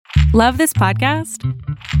Love this podcast?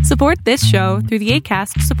 Support this show through the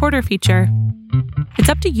Acast supporter feature. It's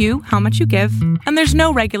up to you how much you give, and there's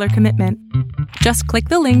no regular commitment. Just click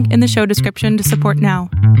the link in the show description to support now.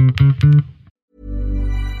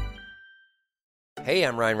 Hey,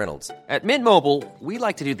 I'm Ryan Reynolds. At Mint Mobile, we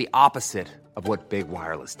like to do the opposite of what Big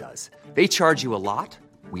Wireless does. They charge you a lot,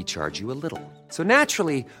 we charge you a little. So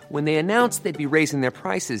naturally, when they announced they'd be raising their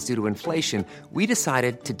prices due to inflation, we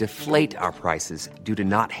decided to deflate our prices due to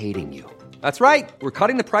not hating you. That's right. We're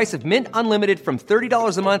cutting the price of Mint Unlimited from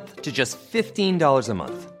 $30 a month to just $15 a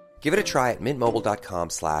month. Give it a try at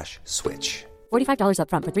mintmobile.com/switch. $45 up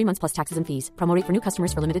front for 3 months plus taxes and fees. Promo rate for new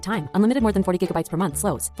customers for limited time. Unlimited more than 40 gigabytes per month.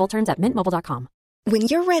 Slows full terms at mintmobile.com. When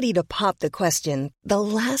you're ready to pop the question, the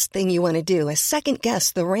last thing you want to do is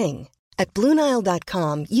second-guess the ring. At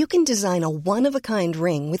BlueNile.com, you can design a one-of-a-kind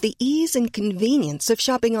ring with the ease and convenience of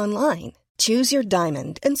shopping online. Choose your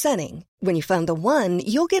diamond and setting. When you find the one,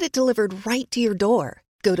 you'll get it delivered right to your door.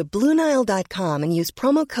 Go to BlueNile.com and use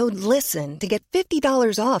promo code LISTEN to get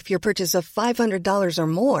 $50 off your purchase of $500 or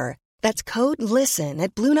more. That's code LISTEN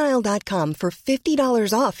at BlueNile.com for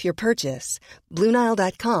 $50 off your purchase.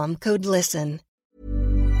 BlueNile.com, code LISTEN.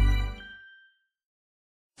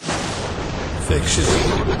 Fiction,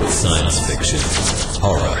 science fiction,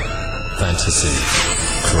 horror, fantasy,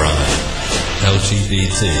 crime,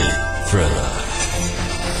 LGBT, thriller.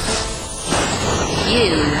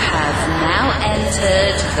 You have now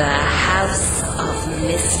entered the House of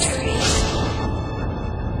Mystery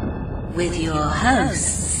with your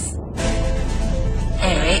hosts,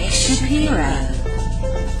 Eric Shapiro,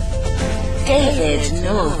 David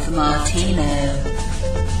North Martino,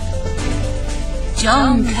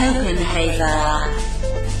 John Copenhaver,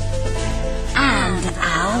 and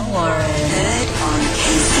Al Warren. Heard on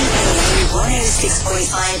KCAA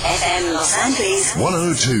 106.5 FM Los Angeles,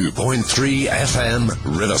 102.3 FM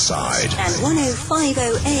Riverside, and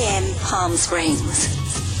 105.0 AM Palm Springs.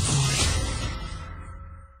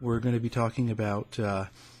 We're going to be talking about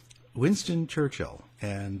Winston Churchill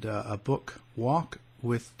and a book, Walk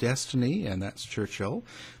with Destiny, and that's Churchill,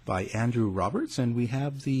 by Andrew Roberts, and we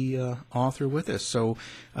have the author with us. So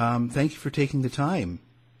thank you for taking the time.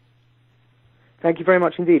 Thank you very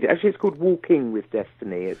much indeed. Actually, it's called Walking with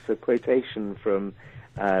Destiny. It's a quotation from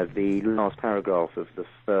the last paragraph of the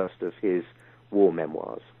first of his war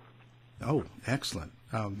memoirs. Oh, excellent.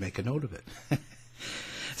 I'll make a note of it.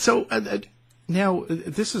 So now,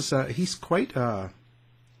 this is he's quite a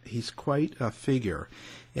figure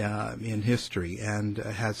in history and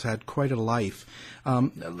has had quite a life.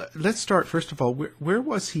 Let's start, first of all, where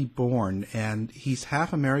was he born? And he's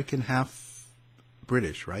half American, half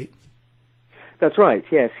British, right? That's right,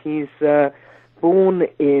 yes. He's born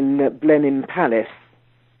in Blenheim Palace,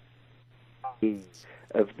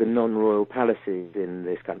 of the non-royal palaces in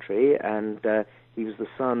this country, and he was the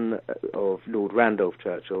son of Lord Randolph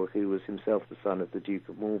Churchill, who was himself the son of the Duke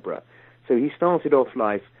of Marlborough. So he started off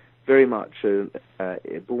life very much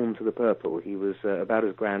born to the purple. He was about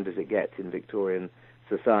as grand as it gets in Victorian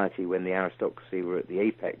society when the aristocracy were at the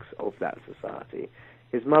apex of that society.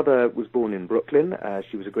 His mother was born in Brooklyn.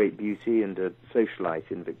 She was a great beauty and a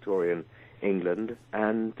socialite in Victorian England,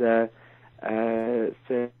 and so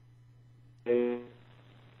a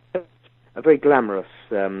very glamorous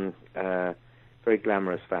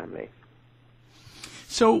family.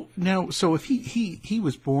 So now, if he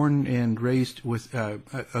was born and raised with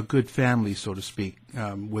a good family, so to speak,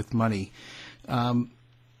 with money,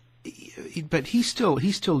 but he still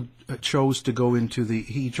chose to go into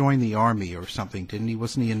he joined the army or something, didn't he?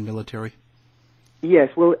 Wasn't he in military?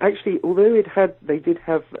 Yes. Well, actually, although they did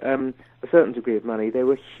have a certain degree of money, they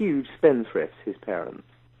were huge spendthrifts. His parents,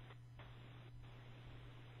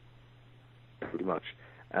 pretty much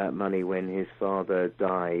money when his father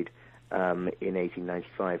died. In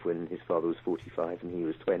 1895, when his father was 45 and he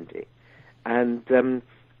was 20. And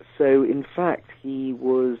so, in fact, he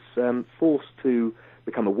was forced to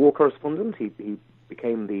become a war correspondent. He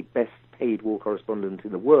became the best-paid war correspondent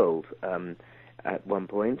in the world at one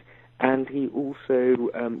point. And he also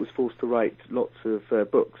was forced to write lots of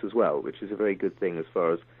books as well, which is a very good thing as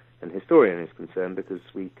far as an historian is concerned, because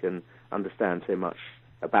we can understand so much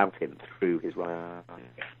about him through his writing.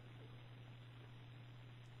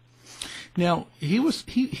 Now, he was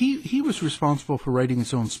responsible for writing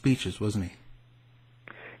his own speeches, wasn't he?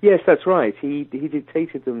 Yes, that's right. He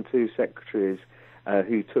dictated them to secretaries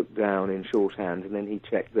who took down in shorthand, and then he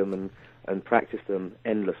checked them and practiced them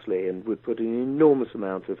endlessly, and would put an enormous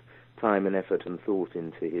amount of time and effort and thought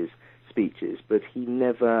into his speeches. But he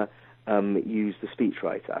never used a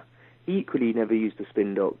speechwriter. He equally never used a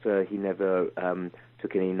spin doctor. He never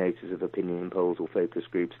took any notice of opinion polls or focus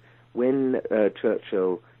groups. when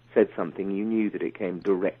Churchill said something, you knew that it came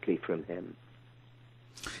directly from him.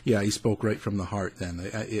 Yeah, he spoke right from the heart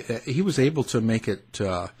then. He was able to make it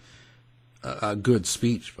a good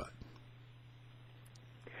speech, but...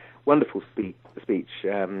 Wonderful speech.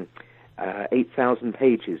 8,000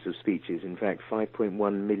 pages of speeches. In fact,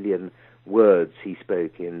 5.1 million words he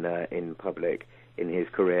spoke in public in his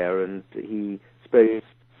career, and he spoke...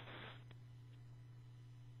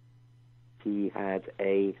 He had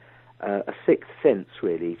a sixth sense,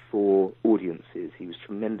 really, for audiences. He was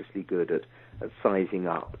tremendously good at sizing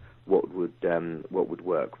up what would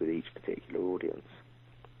work with each particular audience.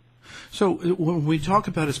 So when we talk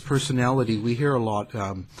about his personality, we hear a lot.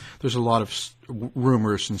 There's a lot of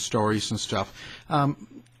rumors and stories and stuff.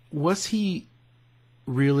 Was he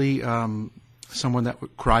really someone that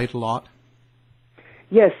cried a lot?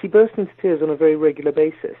 Yes, he burst into tears on a very regular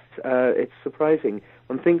basis. It's surprising.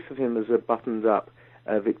 One thinks of him as a buttoned-up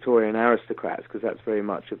Victorian aristocrat, because that's very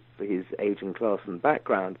much of his age and class and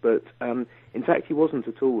background. But in fact, he wasn't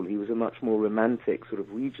at all. He was a much more romantic sort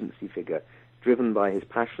of Regency figure, driven by his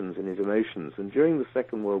passions and his emotions. And during the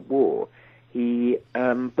Second World War, he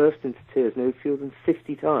burst into tears no fewer than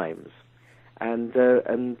 50 times. And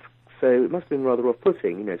so it must have been rather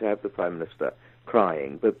off-putting, to have the Prime Minister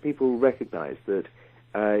crying. But people recognised that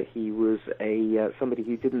he was somebody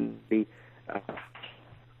who didn't be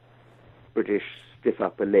British stiff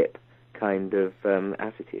upper lip kind of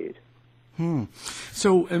attitude.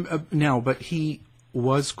 So now, but he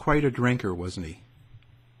was quite a drinker, wasn't he?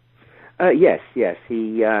 Yes,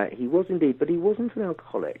 he was indeed, but he wasn't an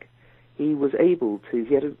alcoholic. He was able to.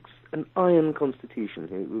 He had an iron constitution.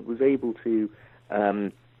 He was able to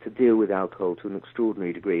deal with alcohol to an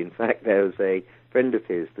extraordinary degree. In fact, there was a friend of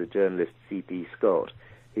his, the journalist C.P. Scott,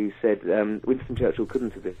 who said Winston Churchill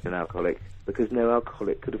couldn't have been an alcoholic because no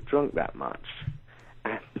alcoholic could have drunk that much.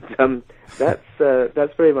 And that's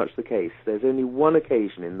very much the case. There's only one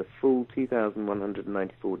occasion in the full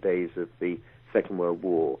 2,194 days of the Second World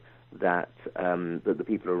War that the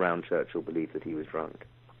people around Churchill believed that he was drunk.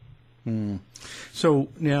 So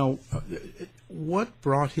now, what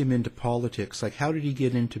brought him into politics? Like, how did he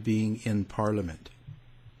get into being in Parliament?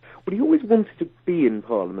 Well, he always wanted to be in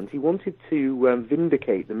Parliament. He wanted to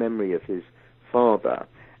vindicate the memory of his father,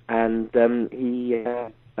 and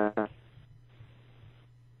the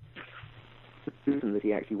reason that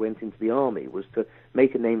he actually went into the army was to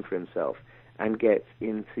make a name for himself and get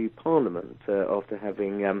into Parliament after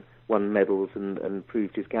having won medals and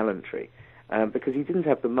proved his gallantry, because he didn't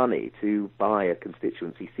have the money to buy a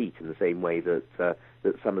constituency seat in the same way that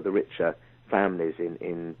some of the richer families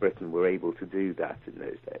in Britain were able to do that in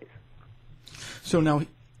those days. So now,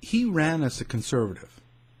 he ran as a Conservative.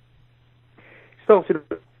 Started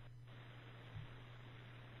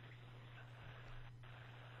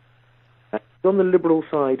on the Liberal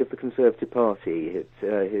side of the Conservative Party.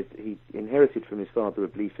 He inherited from his father a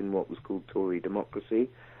belief in what was called Tory democracy,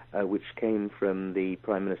 which came from the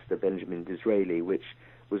Prime Minister Benjamin Disraeli, which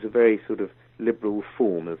was a very sort of liberal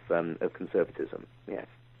form of conservatism. Yes.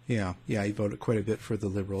 Yeah, he voted quite a bit for the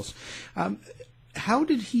Liberals. How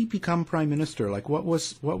did he become Prime Minister? Like, what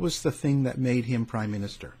was the thing that made him Prime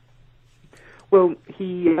Minister? Well,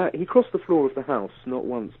 he crossed the floor of the House not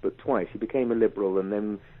once but twice. He became a Liberal and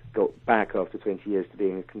then got back after 20 years to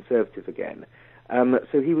being a Conservative again.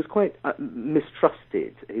 So he was quite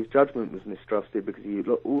mistrusted. His judgment was mistrusted because he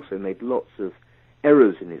also made lots of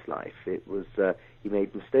errors in his life. It was he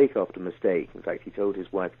made mistake after mistake. In fact, he told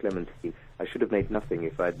his wife Clementine, "I should have made nothing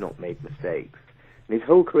if I had not made mistakes." And his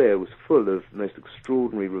whole career was full of most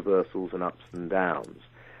extraordinary reversals and ups and downs.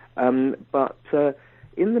 But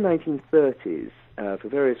in the 1930s, for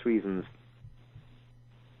various reasons,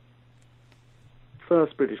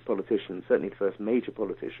 first British politician, certainly the first major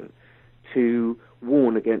politician, to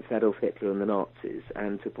warn against Adolf Hitler and the Nazis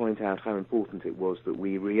and to point out how important it was that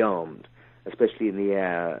we rearmed, especially in the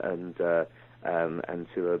air and to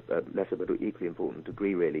a lesser but equally important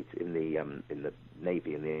degree, really, in the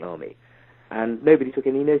Navy and the Army. And nobody took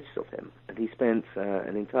any notice of him. And he spent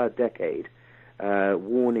an entire decade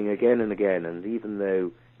warning again and again. And even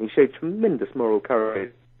though he showed tremendous moral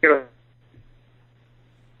courage,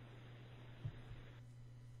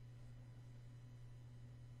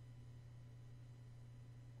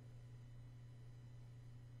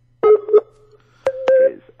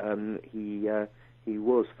 he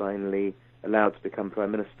was finally allowed to become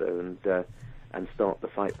Prime Minister and start the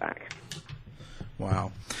fight back.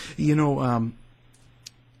 Wow.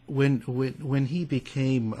 When he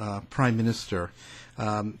became Prime Minister,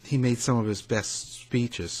 he made some of his best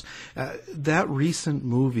speeches. That recent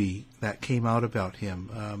movie that came out about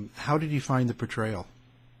him, how did you find the portrayal?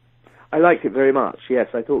 I liked it very much, yes.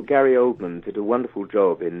 I thought Gary Oldman did a wonderful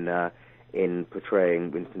job in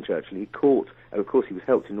portraying Winston Churchill. Of course, he was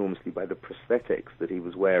helped enormously by the prosthetics that he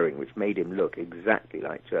was wearing, which made him look exactly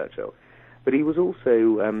like Churchill. But he was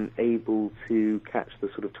also able to catch the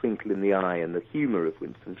sort of twinkle in the eye and the humour of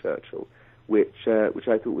Winston Churchill, which I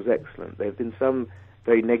thought was excellent. There have been some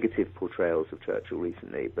very negative portrayals of Churchill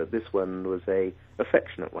recently, but this one was a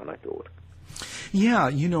affectionate one, I thought. Yeah,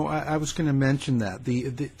 I was going to mention that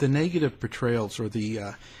the negative portrayals, or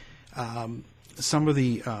the some of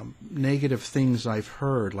the negative things I've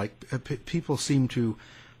heard, like people seem to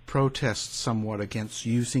protest somewhat against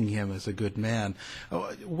using him as a good man.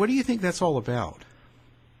 What do you think that's all about?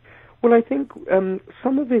 Well, I think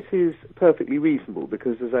some of it is perfectly reasonable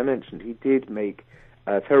because, as I mentioned, he did make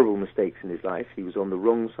terrible mistakes in his life. He was on the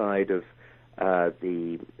wrong side of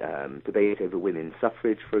the debate over women's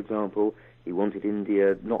suffrage, for example. He wanted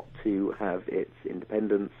India not to have its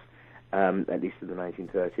independence, at least in the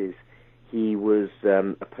 1930s. He was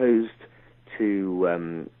opposed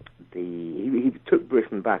to he took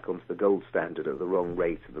Britain back onto the gold standard at the wrong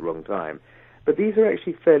rate at the wrong time. But these are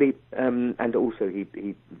actually fairly, and also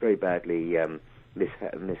he very badly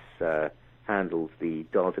mishandled the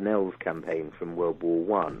Dardanelles campaign from World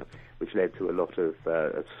War I, which led to a lot of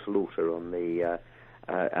slaughter on the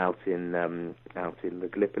out in the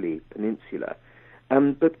Gallipoli Peninsula.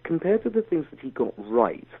 But compared to the things that he got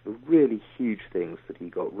right, the really huge things that he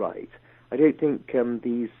got right, I don't think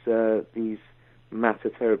these matter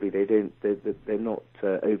terribly. They're not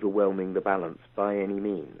overwhelming the balance by any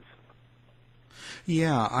means.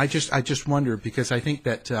 Yeah, I just wonder, because I think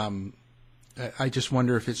that I just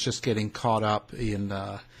wonder if it's just getting caught up in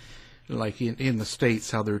like in the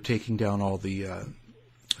States, how they're taking down all the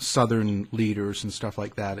Southern leaders and stuff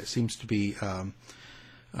like that. It seems to be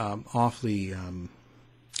awfully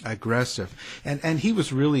aggressive, and he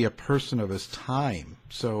was really a person of his time,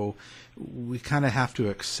 so we kind of have to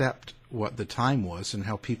accept what the time was and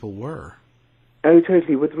how people were. Oh,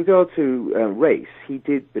 totally. With regard to race, he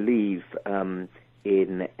did believe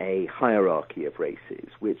in a hierarchy of races,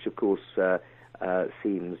 which, of course,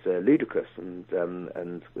 seems ludicrous and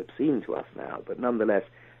obscene to us now. But nonetheless,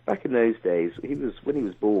 back in those days, when he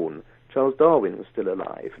was born, Charles Darwin was still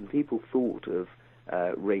alive, and people thought of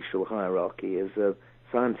racial hierarchy as a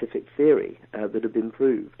scientific theory that had been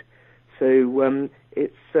proved. So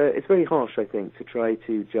it's very harsh, I think, to try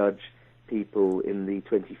to judge people in the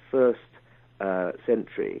 21st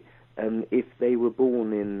century if they were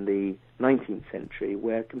born in the 19th century,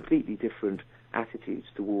 where completely different attitudes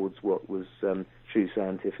towards what was true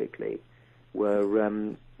scientifically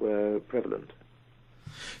were prevalent.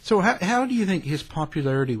 So how do you think his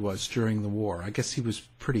popularity was during the war? I guess he was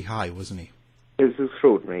pretty high, wasn't he? It was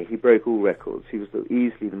extraordinary. He broke all records. He was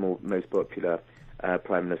easily the most popular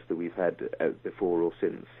Prime Minister we've had before or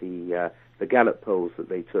since. The Gallup polls that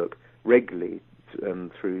they took regularly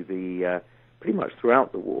through pretty much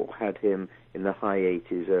throughout the war had him in the high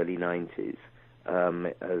 80s, early 90s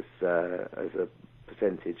as a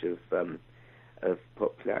percentage of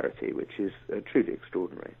popularity, which is truly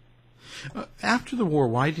extraordinary. After the war,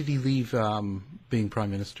 why did he leave being Prime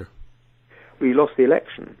Minister? Well, he lost the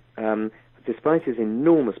election. Despite his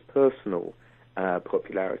enormous personal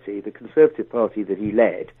popularity, the Conservative Party that he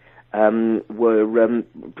led were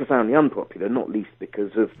profoundly unpopular, not least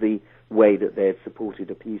because of the way that they had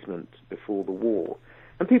supported appeasement before the war.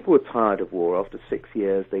 And people were tired of war. After 6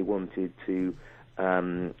 years, they wanted to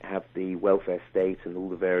have the welfare state and all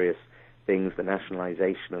the various things, the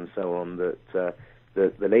nationalisation and so on, that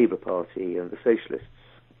the Labour Party and the Socialists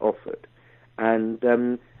offered. And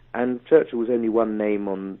Churchill was only one name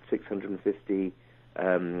on 650,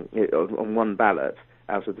 on one ballot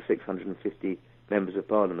out of the 650 members of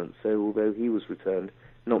Parliament. So although he was returned,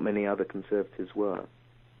 not many other Conservatives were.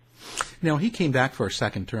 Now, he came back for a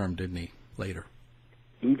second term, didn't he, later?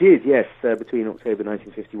 He did, yes, between October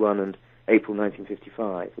 1951 and April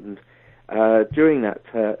 1955. And during that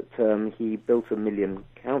term, he built 1 million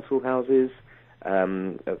council houses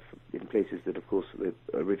in places that, of course, the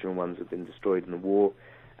original ones had been destroyed in the war.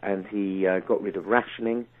 And he got rid of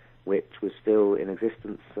rationing, which was still in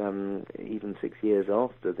existence even 6 years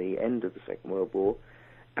after the end of the Second World War,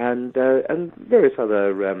 and various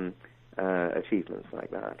other achievements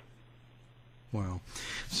like that. Wow.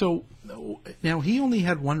 So now he only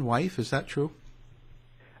had one wife, is that true?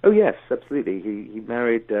 Oh, yes, absolutely. He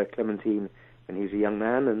married Clementine when he was a young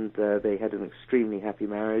man, and they had an extremely happy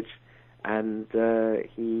marriage. And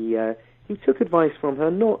he took advice from her,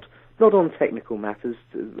 not on technical matters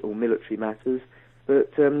or military matters,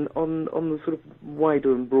 but on the sort of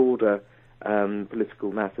wider and broader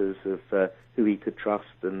political matters of who he could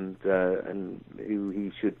trust and who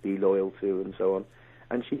he should be loyal to and so on.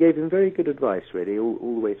 And she gave him very good advice, really,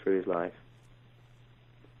 all the way through his life.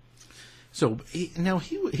 So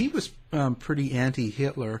he was pretty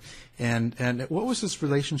anti-Hitler, and what was his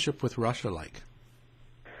relationship with Russia like?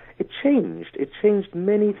 It changed. It changed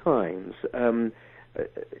many times.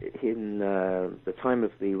 In the time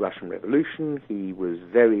of the Russian Revolution, he was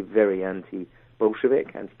very, very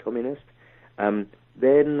anti-Bolshevik, anti-communist.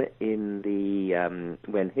 Then, in the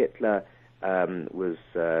when Hitler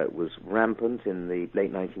was rampant in the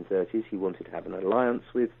late 1930s, he wanted to have an alliance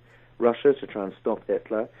with Russia to try and stop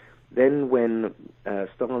Hitler. Then, when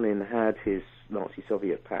Stalin had his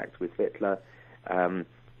Nazi-Soviet pact with Hitler,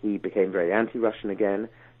 he became very anti-Russian again.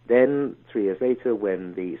 Then, 2 years later,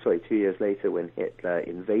 when Hitler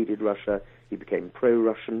invaded Russia, he became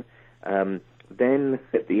pro-Russian. Then,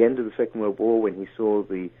 at the end of the Second World War, when he saw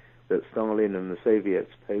that Stalin and the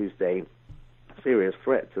Soviets posed a serious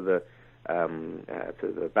threat to the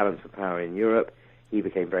balance of power in Europe, he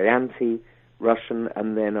became very anti-Russian.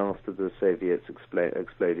 And then, after the Soviets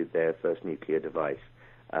exploded their first nuclear device,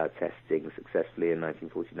 testing successfully in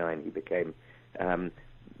 1949, he became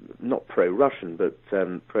not pro-Russian, but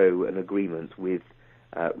pro an agreement with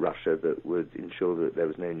Russia that would ensure that there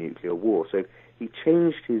was no nuclear war. So he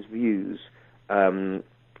changed his views, changed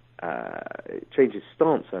his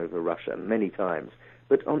stance over Russia many times.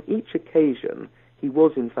 But on each occasion, he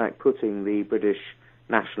was in fact putting the British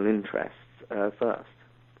national interests first.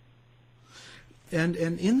 And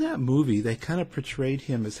in that movie, they kind of portrayed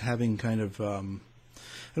him as having kind of,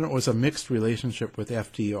 it was a mixed relationship with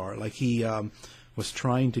FDR. Like he was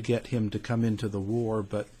trying to get him to come into the war,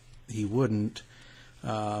 but he wouldn't.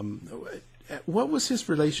 What was his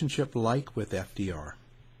relationship like with FDR?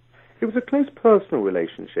 It was a close personal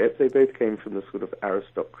relationship. They both came from the sort of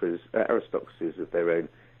aristocracies of their own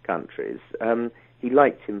countries. He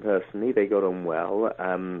liked him personally. They got on well.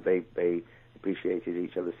 They appreciated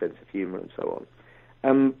each other's sense of humor and so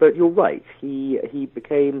on. But you're right. He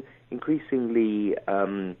became increasingly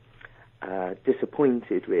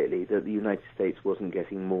disappointed, really, that the United States wasn't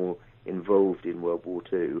getting more involved in World War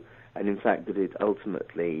II, and in fact that it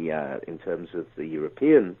ultimately, in terms of the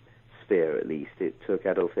European sphere at least, it took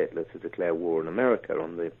Adolf Hitler to declare war on America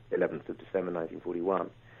on the 11th of December 1941,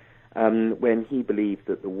 when he believed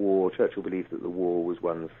that Churchill believed that the war was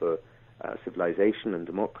one for civilization and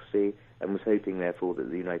democracy, and was hoping, therefore,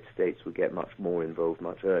 that the United States would get much more involved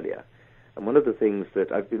much earlier. And one of the things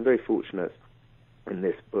that I've been very fortunate in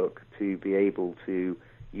this book to be able to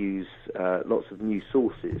use lots of new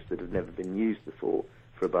sources that have never been used before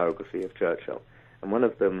for a biography of Churchill. And one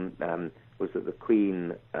of them was that the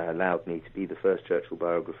Queen allowed me to be the first Churchill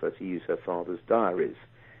biographer to use her father's diaries.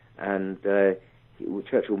 And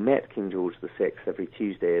Churchill met King George VI every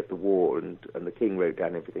Tuesday of the war, and the King wrote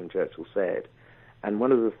down everything Churchill said. And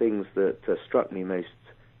one of the things that struck me most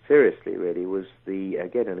seriously, really, was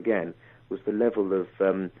again and again, was the level of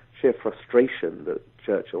sheer frustration that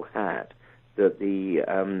Churchill had that the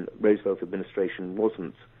Roosevelt administration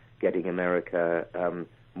wasn't getting America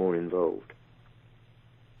more involved.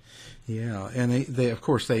 Yeah, and they of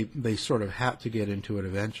course they sort of had to get into it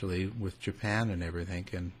eventually with Japan and everything,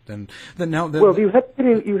 and then now. Well, you had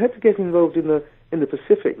to get involved in the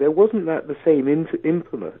Pacific. There wasn't the same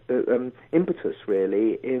impetus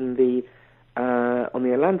really in the on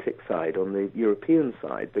the Atlantic side, on the European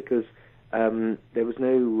side, because there was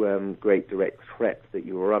no great direct threat that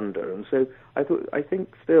you were under, and so I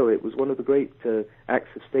think still it was one of the great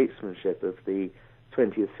acts of statesmanship of the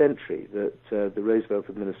 20th century that the Roosevelt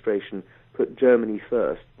administration put Germany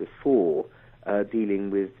first before dealing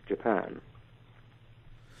with Japan.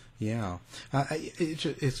 Yeah,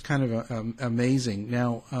 it's kind of amazing.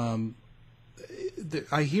 Now,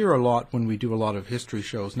 I hear a lot when we do a lot of history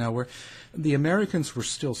shows now where the Americans were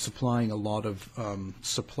still supplying a lot of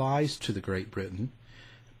supplies to the Great Britain,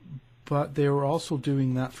 but they were also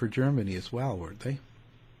doing that for Germany as well, weren't they?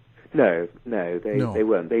 No, they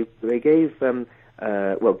weren't. They gave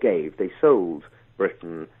they sold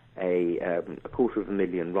Britain a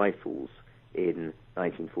 250,000 rifles in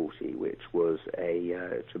 1940, which was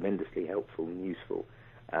a tremendously helpful and useful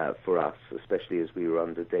for us, especially as we were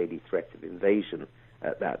under daily threat of invasion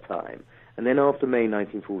at that time. And then after May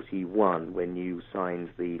 1941, when you signed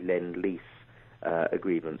the Lend-Lease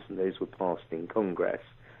agreements, and those were passed in Congress,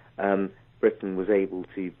 Britain was able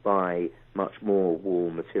to buy much more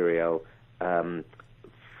war material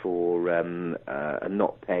for and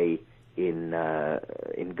not pay in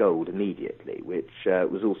gold immediately, which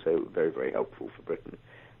was also very, very helpful for Britain.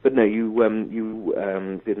 But no, you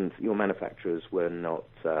didn't. Your manufacturers were not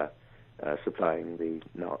supplying the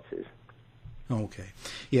Nazis. Okay.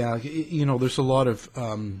 Yeah, there's a lot of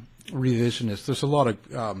revisionists. There's a lot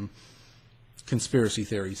of conspiracy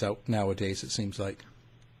theories out nowadays, it seems like.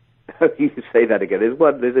 You say that again.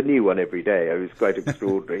 There's a new one every day. It was quite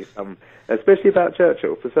extraordinary. Especially about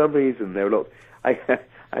Churchill. For some reason, there are lots.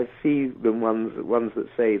 I see the ones that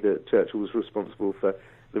say that Churchill was responsible for.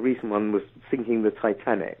 The recent one was sinking the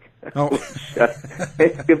Titanic. Oh.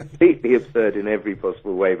 It's completely absurd in every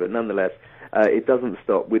possible way, but nonetheless, it doesn't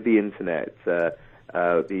stop with the internet. In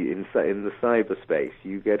the cyberspace,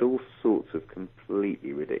 you get all sorts of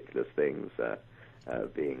completely ridiculous things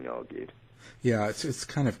being argued. Yeah, it's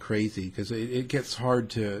kind of crazy because it gets hard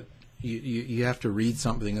to you have to read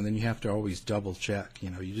something and then you have to always double check.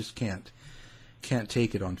 You just can't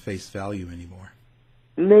take it on face value anymore.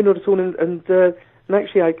 No, not at all. And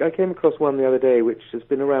actually, I came across one the other day which has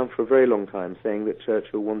been around for a very long time, saying that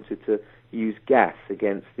Churchill wanted to use gas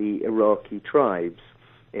against the Iraqi tribes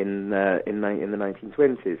in the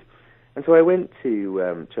 1920s. And so I went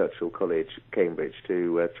to Churchill College, Cambridge,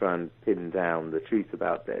 to try and pin down the truth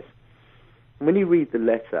about this. And when you read the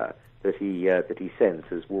letter that he sent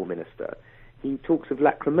as War Minister, he talks of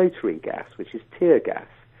lacrimatory gas, which is tear gas,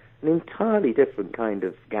 an entirely different kind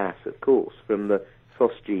of gas, of course, from the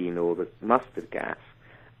phosgene or the mustard gas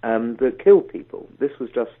that killed people. This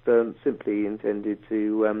was just simply intended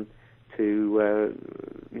to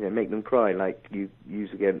make them cry, like you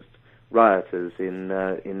use against rioters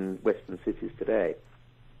in Western cities today.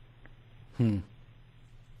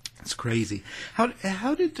 It's crazy.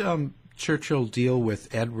 How did Churchill deal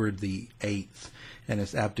with Edward VIII and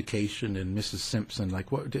his abdication and Mrs. Simpson?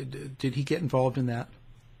 Like, what did he get involved in that?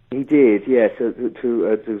 He did, yes, to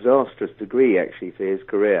a disastrous degree, actually, for his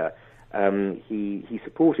career. He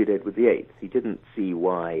supported Edward VIII. He didn't see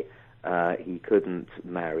why he couldn't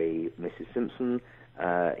marry Mrs. Simpson.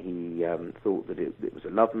 He thought that it was a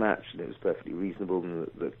love match and it was perfectly reasonable and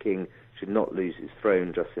that the king should not lose his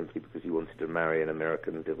throne just simply because he wanted to marry an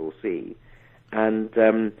American divorcee. And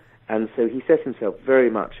so he set himself very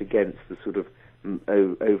much against the sort of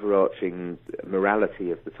overarching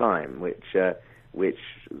morality of the time, which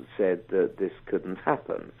said that this couldn't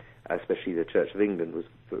happen. Especially the Church of England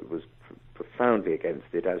was profoundly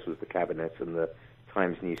against it, as was the cabinet and the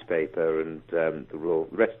Times newspaper and the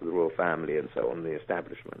rest of the royal family and so on, the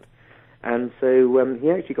establishment. And so he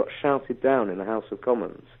actually got shouted down in the House of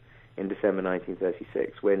Commons in December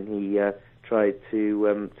 1936 when he tried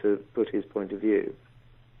to put his point of view.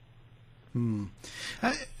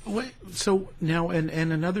 So now, and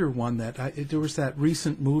another one that there was that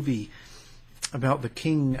recent movie about the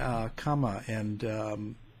King Kama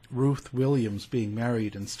and Ruth Williams being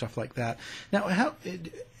married and stuff like that. Now,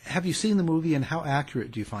 have you seen the movie, and how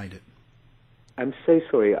accurate do you find it? I'm so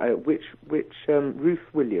sorry. Which Ruth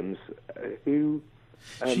Williams?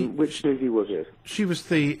 Which movie was it? She was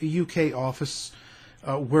the UK office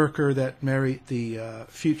worker that married the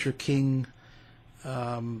future king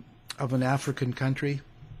of an African country.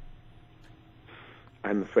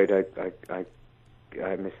 I'm afraid I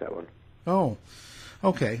missed that one. Oh,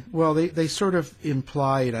 okay. Well, they sort of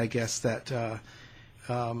implied, I guess, that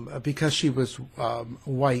because she was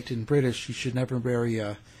white and British, she should never marry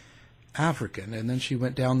a African. And then she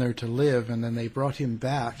went down there to live, and then they brought him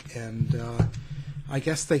back, and I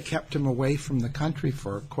guess they kept him away from the country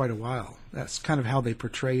for quite a while. That's kind of how they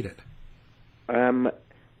portrayed it.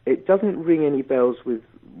 It doesn't ring any bells with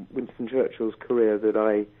Winston Churchill's career that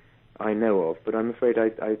I know of, but I'm afraid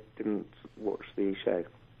I didn't watch the show.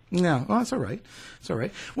 No, well, that's all right. It's all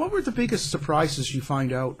right. What were the biggest surprises you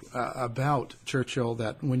find out about Churchill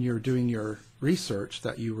that when you're doing your research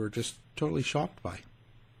that you were just totally shocked by?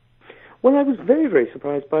 Well, I was very, very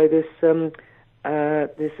surprised by this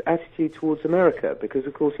this attitude towards America because,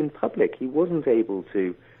 of course, in public he wasn't able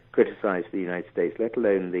to criticize the United States, let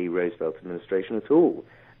alone the Roosevelt administration at all,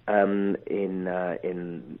 in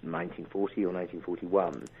 1940 or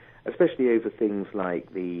 1941, especially over things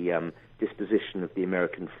like the disposition of the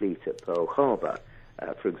American fleet at Pearl Harbor,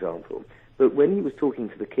 for example. But when he was talking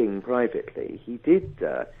to the king privately, he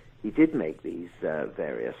did make these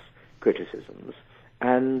various criticisms,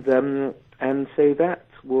 and so that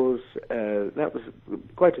was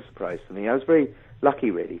quite a surprise to me. I was very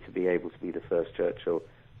lucky, really, to be able to be the first Churchill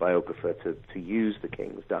biographer to use the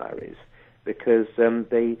king's diaries, because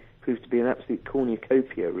they proved to be an absolute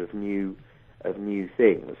cornucopia of new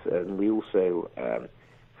things, and we also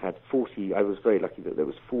had 40. I was very lucky that there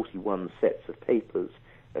was 41 sets of papers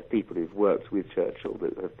of people who've worked with Churchill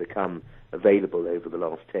that have become available over the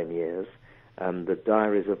last 10 years. The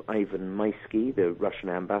diaries of Ivan Maisky, the Russian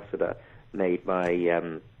ambassador, made by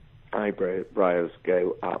eyebrows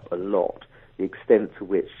go up a lot. The extent to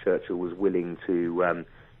which Churchill was willing to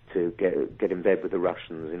get in bed with the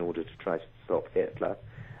Russians in order to try to stop Hitler.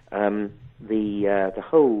 The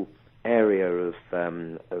whole area of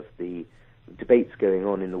the debates going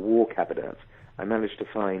on in the War Cabinet, I managed to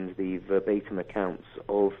find the verbatim accounts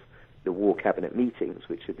of the War Cabinet meetings,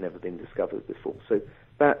 which had never been discovered before. So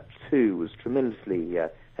that, too, was tremendously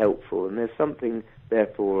helpful. And there's something,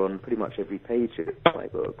 therefore, on pretty much every page of my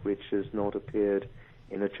book which has not appeared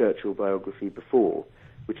in a Churchill biography before,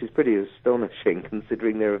 which is pretty astonishing,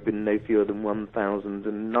 considering there have been no fewer than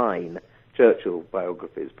 1,009 Churchill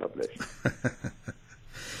biographies published.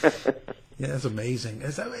 Yeah, that's amazing.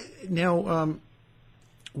 Now,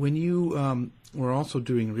 when you were also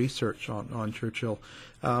doing research on Churchill,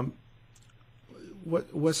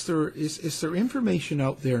 is there information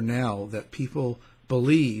out there now that people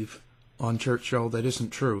believe on Churchill that isn't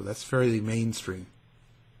true? That's fairly mainstream.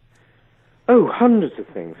 Oh, hundreds of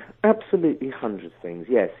things. Absolutely hundreds of things.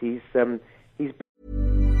 Yes, he's.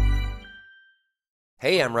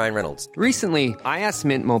 Hey, I'm Ryan Reynolds. Recently, I asked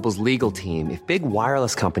Mint Mobile's legal team if big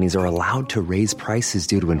wireless companies are allowed to raise prices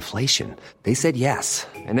due to inflation. They said yes.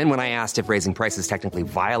 And then when I asked if raising prices technically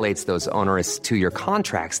violates those onerous 2-year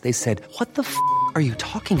contracts, they said, "What the f*** are you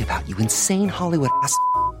talking about, you insane Hollywood ass?"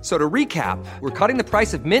 So to recap, we're cutting the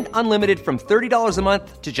price of Mint Unlimited from $30 a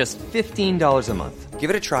month to just $15 a month. Give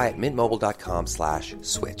it a try at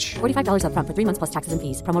mintmobile.com/switch. $45 up front for 3 months plus taxes and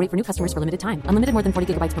fees. Promo rate for new customers for limited time. Unlimited more than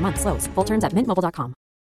 40 gigabytes per month. Slows full terms at mintmobile.com.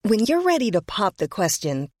 When you're ready to pop the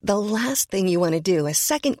question, the last thing you want to do is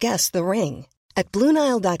second-guess the ring. At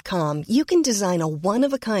BlueNile.com, you can design a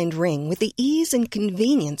one-of-a-kind ring with the ease and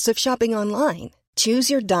convenience of shopping online. Choose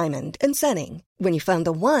your diamond and setting. When you find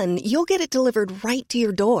the one, you'll get it delivered right to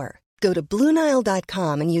your door. Go to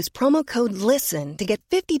BlueNile.com and use promo code LISTEN to get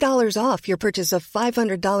 $50 off your purchase of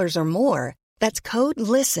 $500 or more. That's code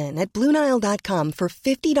LISTEN at BlueNile.com for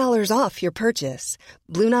 $50 off your purchase.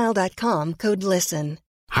 BlueNile.com, code LISTEN.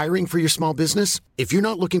 Hiring for your small business? If you're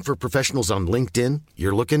not looking for professionals on LinkedIn,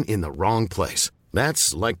 you're looking in the wrong place.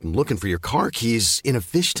 That's like looking for your car keys in a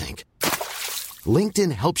fish tank.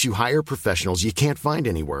 LinkedIn helps you hire professionals you can't find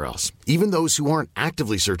anywhere else, even those who aren't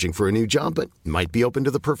actively searching for a new job but might be open to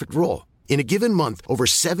the perfect role. In a given month, over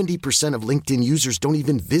 70% of LinkedIn users don't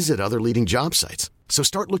even visit other leading job sites. So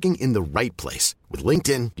start looking in the right place. With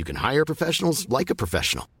LinkedIn, you can hire professionals like a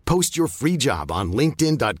professional. Post your free job on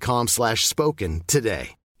linkedin.com/spoken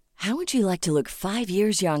today. How would you like to look 5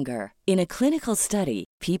 years younger? In a clinical study,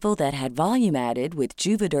 people that had volume added with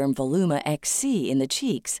Juvederm Voluma XC in the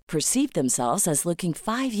cheeks perceived themselves as looking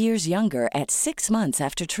 5 years younger at 6 months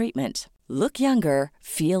after treatment. Look younger,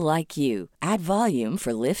 feel like you. Add volume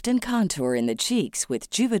for lift and contour in the cheeks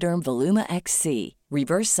with Juvederm Voluma XC.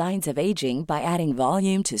 Reverse signs of aging by adding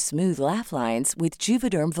volume to smooth laugh lines with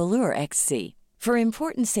Juvederm Volure XC. For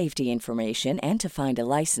important safety information and to find a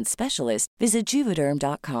licensed specialist, visit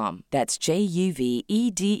Juvederm.com. That's JUVEDERM.com.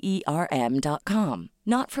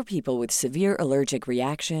 Not for people with severe allergic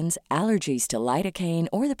reactions, allergies to lidocaine,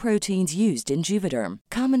 or the proteins used in Juvederm.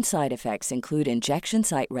 Common side effects include injection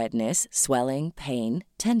site redness, swelling, pain,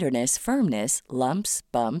 tenderness, firmness, lumps,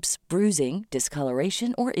 bumps, bruising,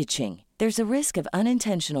 discoloration, or itching. There's a risk of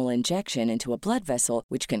unintentional injection into a blood vessel,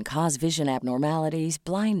 which can cause vision abnormalities,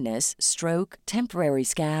 blindness, stroke, temporary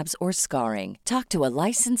scabs, or scarring. Talk to a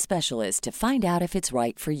licensed specialist to find out if it's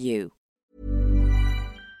right for you.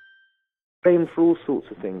 Blamed for all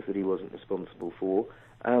sorts of things that he wasn't responsible for.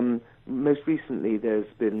 Most recently,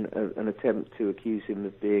 there's been an attempt to accuse him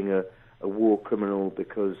of being a war criminal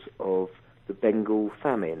because of the Bengal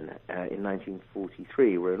famine in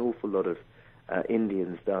 1943, where an awful lot of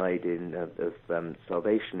Indians died of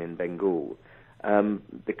starvation in Bengal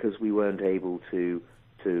because we weren't able to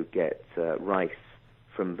get rice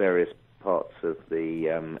from various parts of the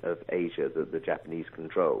of Asia that the Japanese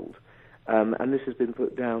controlled, and this has been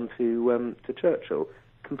put down to Churchill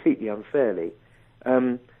completely unfairly.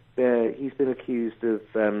 He's been accused of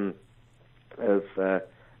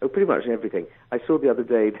pretty much everything. I saw the other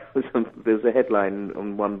day there was a headline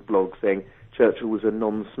on one blog saying Churchill was a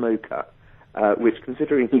non-smoker. Which,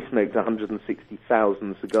 considering he smoked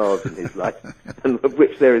 160,000 cigars in his life, and of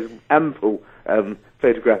which there is ample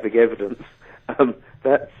photographic evidence,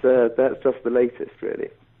 that's just the latest, really.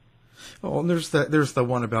 Oh, and there's the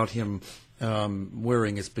one about him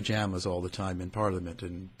wearing his pajamas all the time in Parliament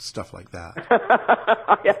and stuff like that.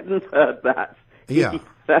 I hadn't heard that. Yeah,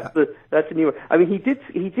 that's a new one. I mean, he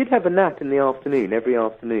did have a nap in the afternoon, every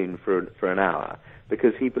afternoon for an hour,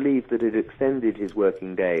 because he believed that it extended his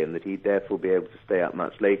working day and that he'd therefore be able to stay up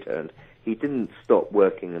much later. And he didn't stop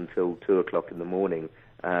working until 2 o'clock in the morning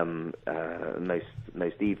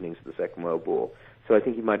most evenings of the Second World War. So I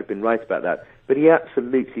think he might have been right about that. But he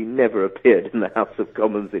absolutely never appeared in the House of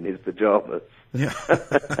Commons in his pajamas. Yeah.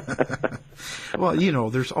 Well,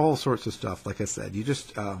 there's all sorts of stuff. Like I said, you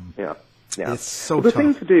just yeah. It's so well, the tough.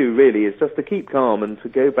 thing to do really is just to keep calm and to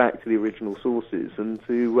go back to the original sources and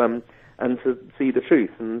to see the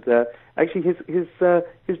truth. And actually, his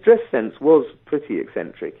dress sense was pretty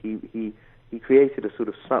eccentric. He created a sort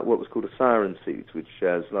of what was called a siren suit, which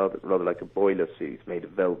is rather like a boiler suit made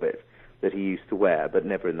of velvet that he used to wear, but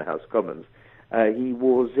never in the House of Commons. He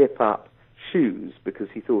wore zip-up shoes because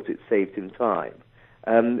he thought it saved him time.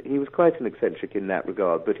 He was quite an eccentric in that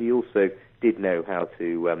regard, but he also did know how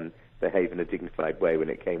to behave in a dignified way when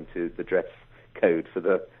it came to the dress code for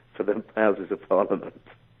the Houses of Parliament.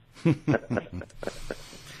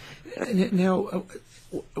 Now,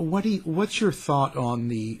 what's your thought on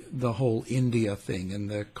the whole India thing and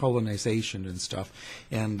the colonization and stuff,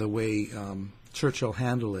 and the way Churchill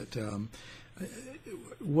handled it?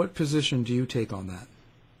 What position do you take on that?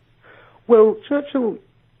 Well, Churchill,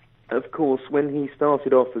 of course, when he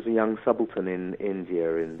started off as a young subaltern in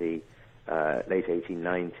India in the late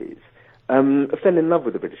 1890s, fell in love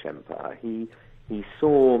with the British Empire. He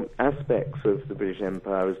saw aspects of the British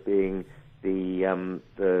Empire as being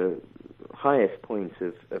the highest point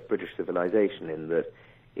of British civilization, in that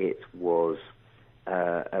it was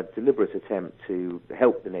a deliberate attempt to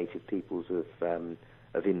help the native peoples of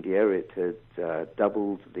India. It had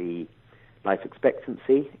doubled the life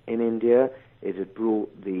expectancy in India. It had brought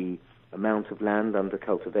the amount of land under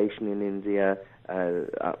cultivation in India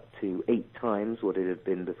up to 8 times what it had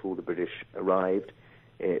been before the British arrived.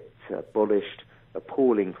 It abolished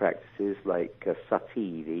appalling practices like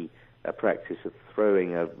sati, the practice of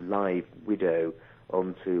throwing a live widow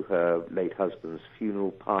onto her late husband's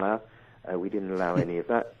funeral pyre. We didn't allow any of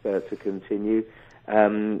that to continue.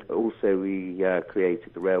 Also, we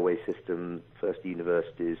created the railway system, first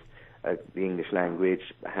universities, the English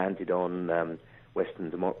language, handed on Western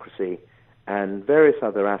democracy, and various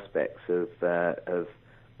other aspects of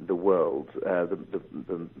the world,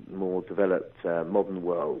 the more developed modern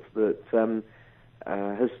world that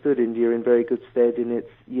has stood India in very good stead in its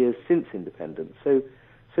years since independence. So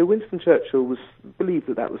Winston Churchill believed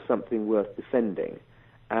that was something worth defending,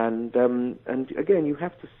 and again, you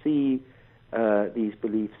have to see these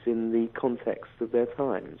beliefs in the context of their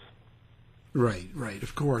times. Right,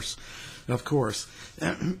 of course.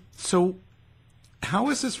 So, how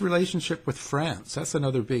is this relationship with France? That's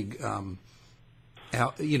another big, hit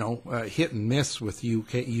and miss with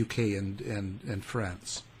UK and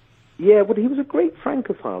France. Yeah, well, he was a great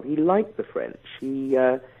Francophile. He liked the French. He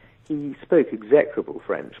spoke execrable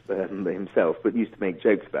French himself, but used to make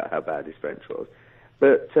jokes about how bad his French was.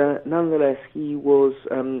 But nonetheless, he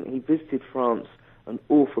visited France an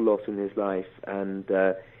awful lot in his life, and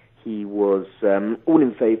he was all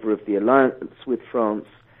in favour of the alliance with France.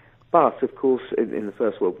 But, of course, in the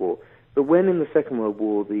First World War. But when in the Second World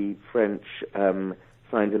War the French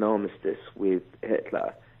signed an armistice with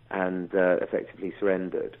Hitler and effectively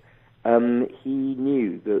surrendered, he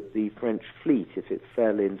knew that the French fleet, if it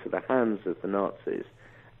fell into the hands of the Nazis,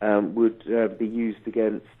 would be used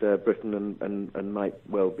against Britain and might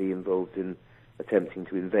well be involved in attempting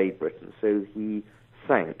to invade Britain. So he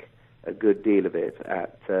sank a good deal of it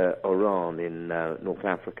at Oran in North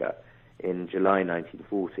Africa in July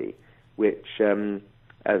 1940, which,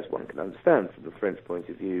 as one can understand from the French point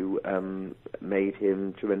of view, made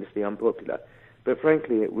him tremendously unpopular. But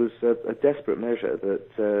frankly, it was a desperate measure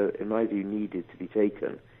that, in my view, needed to be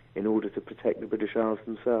taken in order to protect the British Isles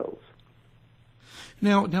themselves.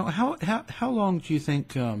 Now, how long do you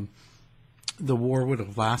think the war would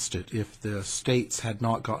have lasted if the States had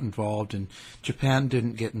not got involved and Japan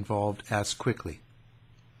didn't get involved as quickly?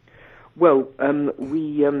 Well,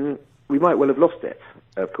 we might well have lost it,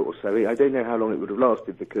 of course. I mean, I don't know how long it would have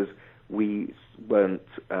lasted, because we weren't...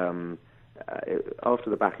 after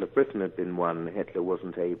the Battle of Britain had been won, Hitler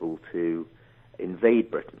wasn't able to invade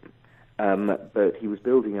Britain. But he was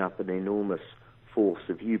building up an enormous force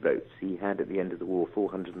of U-boats. He had, at the end of the war,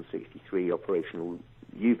 463 operational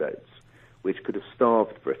U-boats, which could have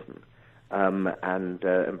starved Britain. And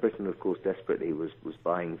Britain, of course, desperately was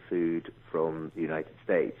buying food from the United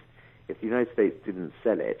States. If the United States didn't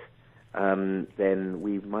sell it, then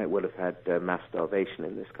we might well have had mass starvation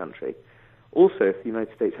in this country. Also, if the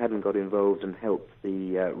United States hadn't got involved and helped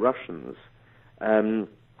the Russians,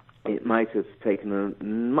 it might have taken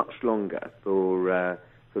much longer for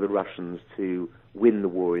the Russians to win the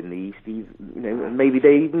war in the East. And maybe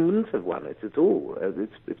they even wouldn't have won it at all.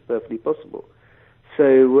 It's perfectly possible.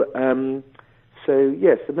 So So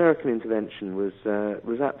yes, American intervention was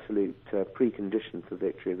absolute precondition for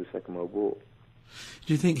victory of the Second World War.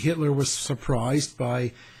 Do you think Hitler was surprised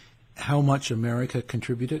by how much America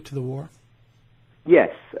contributed to the war?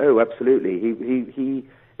 Yes. Oh, absolutely. He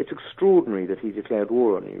it's extraordinary that he declared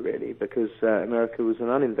war on you, really, because America was an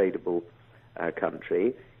uninvadable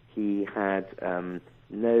country. He had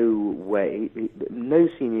no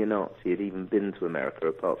senior Nazi had even been to America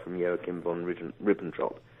apart from Joachim von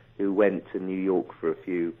Ribbentrop, who went to New York for a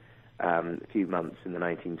few months in the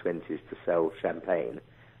 1920s to sell champagne.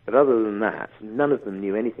 But other than that, none of them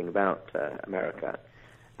knew anything about America.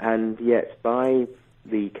 And yet, by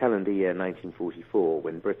the calendar year 1944,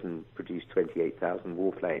 when Britain produced 28,000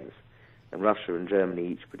 warplanes, and Russia and Germany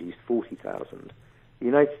each produced 40,000, the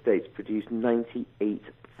United States produced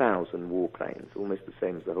 98,000 warplanes, almost the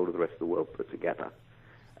same as the whole of the rest of the world put together.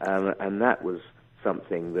 And that was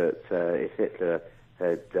something that, if Hitler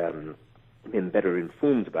had been better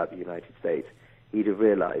informed about the United States, he'd have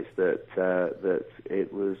realized that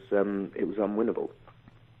it was unwinnable.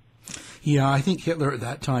 Yeah, I think Hitler at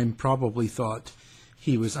that time probably thought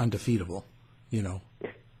he was undefeatable, you know.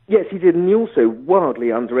 Yes, he did, and he also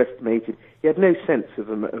wildly underestimated. He had no sense of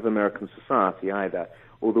American society either,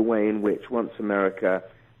 or the way in which, once America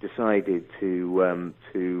decided to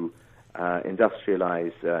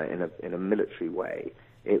industrialize in a military way,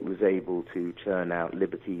 it was able to churn out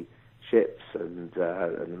Liberty ships and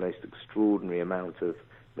the most extraordinary amount of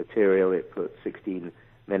material. It put 16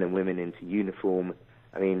 men and women into uniform.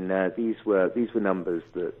 I mean, these were numbers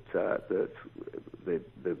that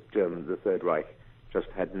the Third Reich just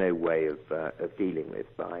had no way of dealing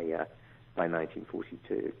with by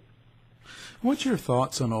 1942. What's your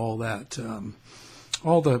thoughts on all that?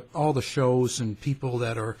 All the shows and people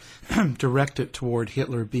that are directed toward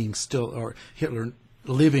Hitler being Hitler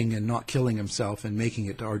living and not killing himself and making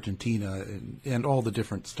it to Argentina and all the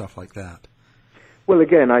different stuff like that. Well,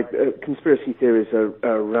 again, conspiracy theories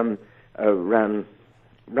ran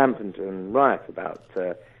rampant and riot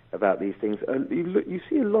about these things. You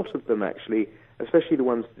see a lot of them, actually, especially the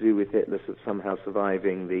ones to do with Hitler somehow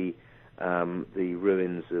surviving the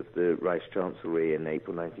ruins of the Reichschancellery in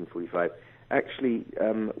April 1945. Actually,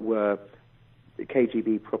 were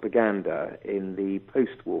KGB propaganda in the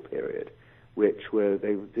post-war period, which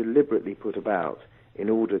they were deliberately put about in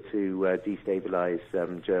order to destabilize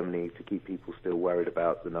Germany, to keep people still worried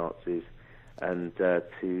about the Nazis, and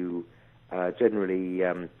to generally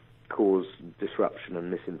cause disruption and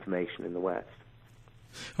misinformation in the West.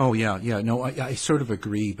 Oh, yeah. No, I sort of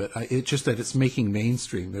agree, but it's just that it's making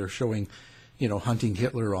mainstream. They're showing, Hunting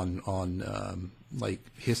Hitler on like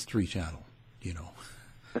History Channel,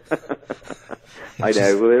 I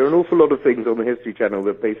know. Well, there are an awful lot of things on the History Channel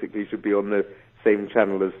that basically should be on the same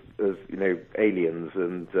channel as Aliens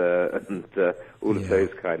and all of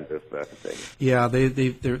those kind of things. Yeah,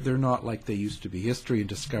 they're not like they used to be. History and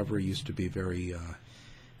Discovery used to be very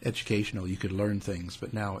educational. You could learn things,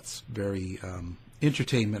 but now it's very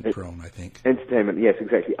entertainment prone, I think. Entertainment, yes,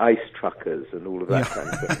 exactly. Ice truckers and all of that kind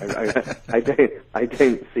of thing. I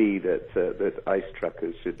don't see that ice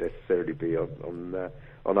truckers should necessarily be on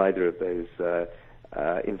either of those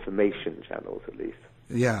information channels, at least.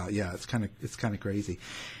 Yeah, it's kind of crazy.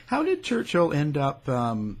 How did Churchill end up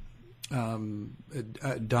dying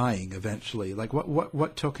eventually? Like,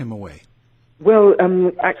 what took him away? Well,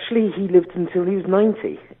 actually, he lived until he was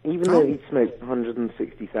 90, even though he'd smoked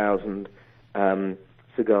 160,000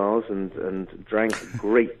 cigars and drank a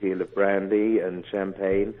great deal of brandy and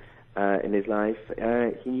champagne in his life.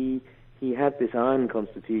 He had this iron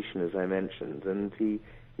constitution, as I mentioned, and he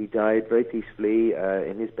died very peacefully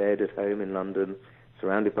in his bed at home in London,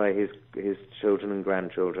 surrounded by his children and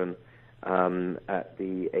grandchildren, at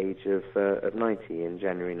the age of 90 in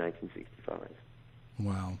January 1965.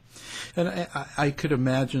 Wow. And I could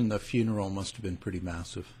imagine the funeral must have been pretty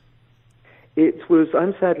massive. It was.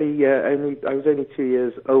 I'm sadly I was only 2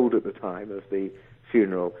 years old at the time of the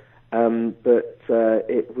funeral, but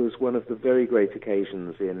it was one of the very great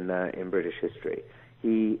occasions in British history.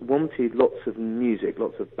 He wanted lots of music,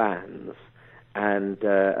 lots of bands, and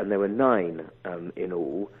there were 9 in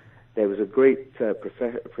all. There was a great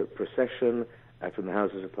procession from the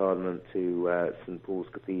Houses of Parliament to St. Paul's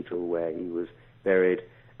Cathedral, where he was buried.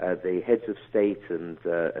 The heads of state and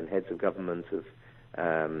heads of government of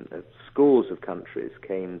scores of countries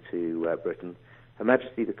came to Britain. Her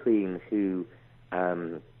Majesty the Queen, who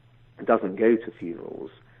doesn't go to funerals,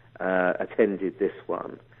 attended this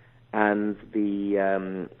one, and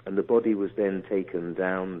the body was then taken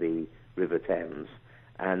down the River Thames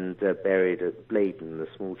and buried at Blaydon, the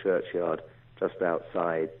small churchyard just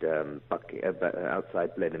outside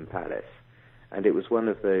outside Blenheim Palace. And it was one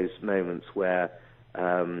of those moments where,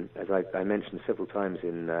 as I mentioned several times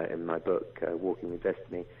in my book, Walking with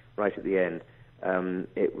Destiny, right at the end,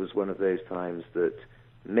 it was one of those times that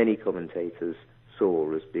many commentators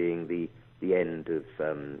saw as being the end of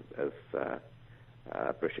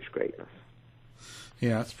British greatness.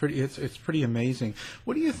 Yeah, it's pretty amazing.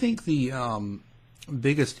 What do you think the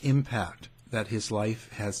biggest impact that his life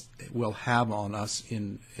will have on us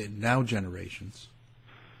in now generations?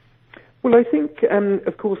 Well, I think,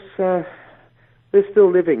 of course, they're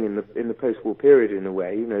still living in the post-war period in a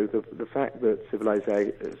way. You know, the fact that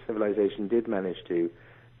civilization did manage to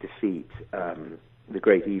defeat the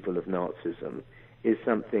great evil of Nazism is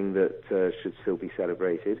something that should still be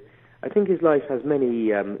celebrated. I think his life has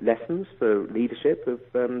many lessons for leadership of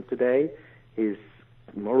today. His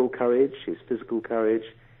moral courage, his physical courage,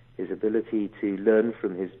 his ability to learn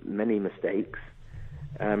from his many mistakes.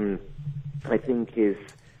 I think his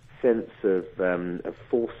sense of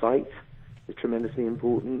foresight is tremendously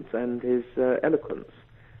important, and his eloquence.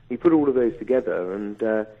 You put all of those together,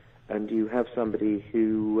 and you have somebody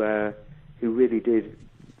who really did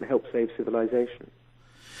help save civilization.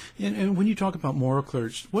 And when you talk about moral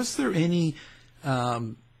courage, was there any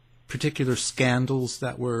particular scandals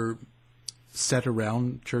that were set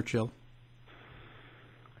around Churchill?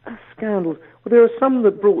 Scandals? Well, there are some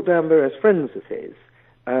that brought down various friends of his.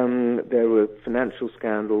 There were financial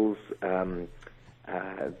scandals that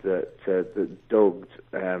dogged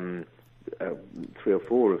 3 or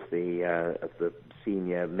 4 of the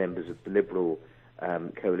senior members of the Liberal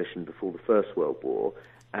coalition before the First World War,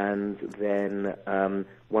 and then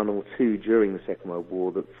 1 or 2 during the Second World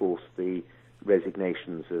War that forced the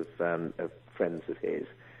resignations of friends of his.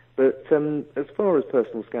 But as far as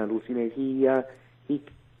personal scandals, you know, he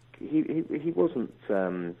wasn't. I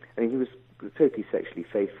mean, he was totally sexually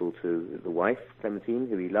faithful to the wife Clementine,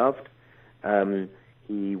 who he loved.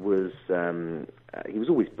 He was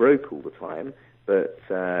always broke all the time, but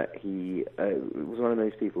he was one of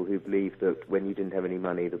those people who believed that when you didn't have any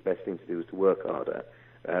money, the best thing to do was to work harder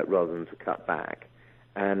rather than to cut back.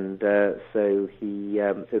 And so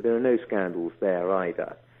there are no scandals there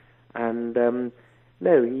either. And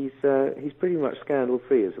no, he's pretty much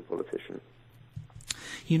scandal-free as a politician.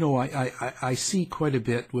 You know, I see quite a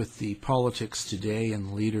bit with the politics today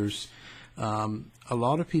and leaders. A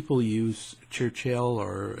lot of people use Churchill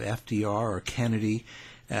or FDR or Kennedy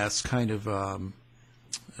as kind of, a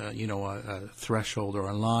threshold or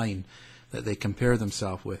a line that they compare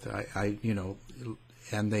themselves with.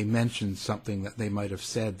 And they mention something that they might have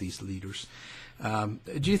said, these leaders.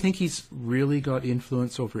 Do you think he's really got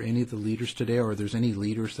influence over any of the leaders today, or there's any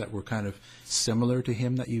leaders that were kind of similar to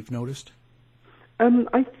him that you've noticed?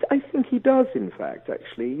 I think he does, in fact,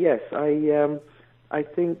 actually, yes. I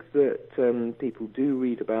think that people do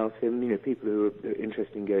read about him, you know, people who are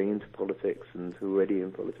interested in going into politics and who are already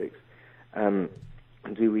in politics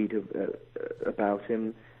do read about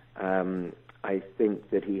him. I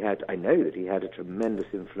think that I know that he had a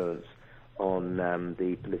tremendous influence on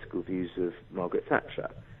the political views of Margaret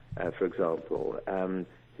Thatcher, for example,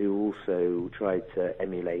 who also tried to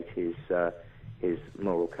emulate his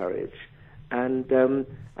moral courage. And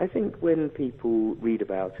I think when people read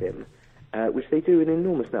about him, which they do in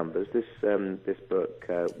enormous numbers, this book,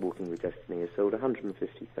 Walking with Destiny, has sold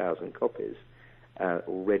 150,000 copies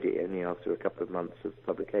already, only after a couple of months of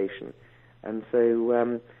publication. And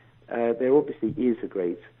so there obviously is a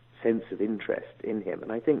great sense of interest in him,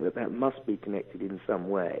 and I think that must be connected in some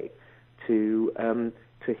way to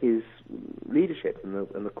his leadership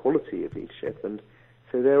and the quality of leadership. And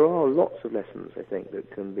so there are lots of lessons, I think,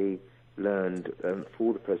 that can be learned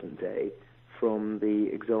for the present day from the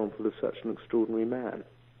example of such an extraordinary man.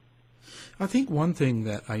 I think one thing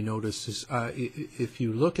that I noticed is if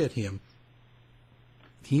you look at him,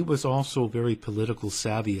 he was also very political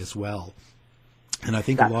savvy as well. And I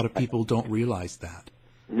think a lot of people don't realize that.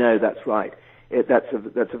 No, that's right. That's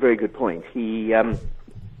a very good point. He,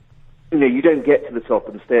 you don't get to the top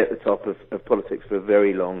and stay at the top of politics for a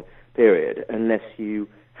very long period unless you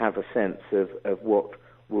have a sense of what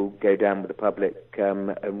will go down with the public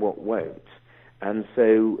and what won't. And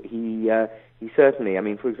so he certainly, I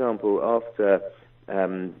mean, for example, after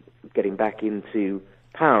getting back into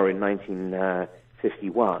power in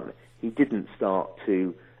 1951, he didn't start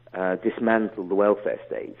to dismantle the welfare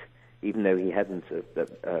state, even though he hadn't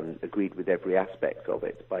agreed with every aspect of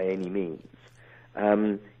it by any means.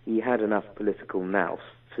 He had enough political nous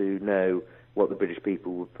to know what the British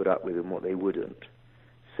people would put up with and what they wouldn't.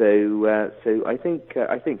 So I think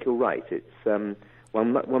you're right. It's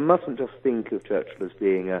one mustn't just think of Churchill as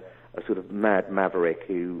being a sort of mad maverick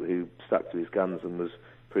who stuck to his guns and was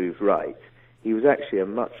proved right. he was actually a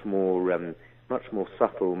much more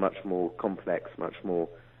subtle, much more complex, much more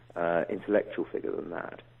intellectual figure than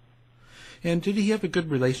that. And did he have a good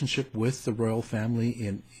relationship with the royal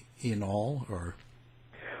family in all, or?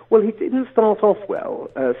 Well, he didn't start off well.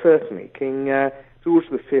 Certainly, King George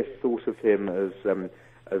V thought of him as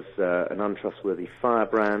an untrustworthy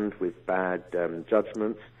firebrand with bad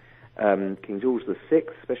judgments. King George VI,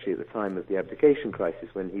 especially at the time of the abdication crisis,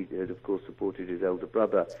 when he had, of course, supported his elder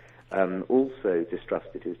brother, also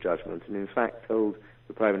distrusted his judgment, and in fact told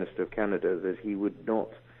the Prime Minister of Canada that he would not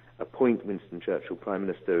appoint Winston Churchill Prime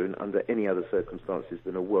Minister under any other circumstances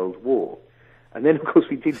than a world war. And then, of course,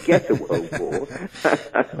 we did get a world war,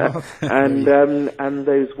 and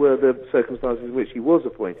those were the circumstances in which he was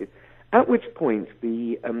appointed. At which point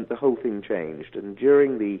the whole thing changed, and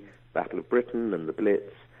during the Battle of Britain and the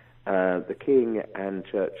Blitz, the King and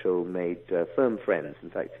Churchill made firm friends.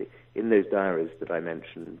 In fact, in those diaries that I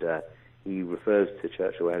mentioned, he refers to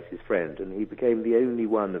Churchill as his friend, and he became the only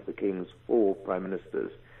one of the King's 4 prime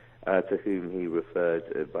ministers to whom he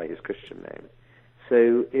referred by his Christian name.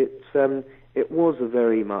 So it was a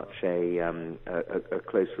very much a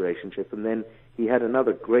close relationship. And then he had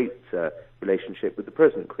another great relationship with the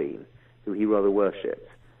present Queen, who he rather worshipped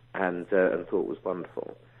and thought was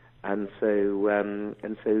wonderful. And so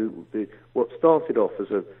what started off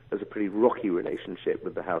as a pretty rocky relationship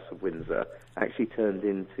with the House of Windsor actually turned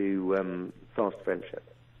into fast friendship.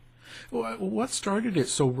 Well, what started it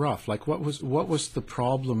so rough? Like, what was the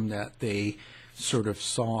problem that they sort of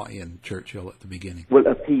saw in Churchill at the beginning? Well,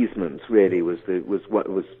 appeasement really was what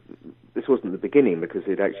was. This wasn't the beginning, because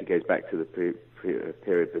it actually goes back to the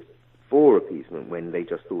period before appeasement, when they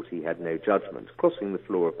just thought he had no judgment. Crossing the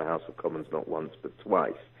floor of the House of Commons not once but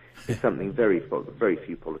twice is something very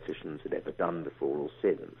few politicians had ever done before or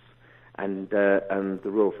since, and the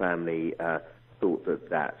royal family thought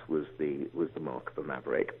that was the mark of a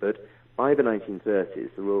maverick. But by the 1930s,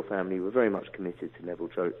 the royal family were very much committed to Neville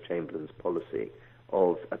Chamberlain's policy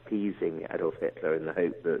of appeasing Adolf Hitler in the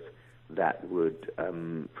hope that would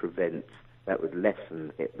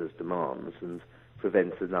lessen Hitler's demands and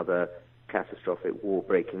prevent another catastrophic war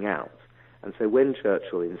breaking out. And so when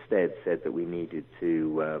Churchill instead said that we needed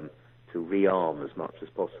to rearm as much as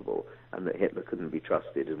possible, and that Hitler couldn't be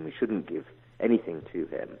trusted and we shouldn't give anything to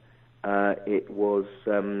him, it was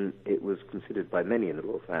considered by many in the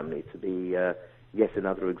royal family to be yet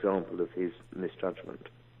another example of his misjudgment.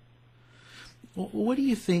 What do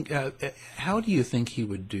you think? How do you think he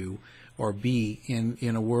would do or be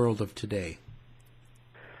in a world of today?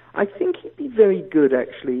 I think he'd be very good,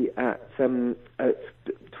 actually, at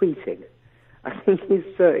tweeting. I think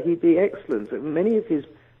he'd be excellent. Many of his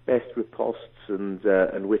best ripostes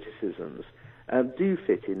and witticisms do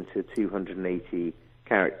fit into 280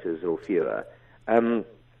 characters or fewer, and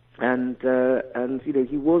you know,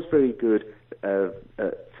 he was very good at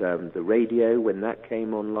the radio when that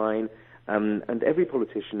came online, and every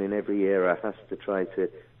politician in every era has to try to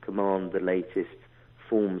command the latest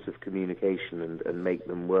forms of communication and make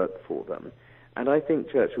them work for them. And I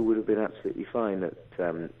think Churchill would have been absolutely fine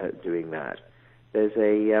at doing that. There's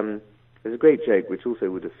a great joke which also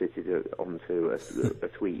would have fitted onto a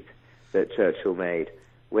tweet that Churchill made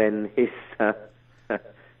when his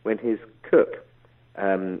cook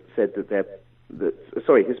said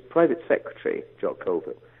his private secretary, Jock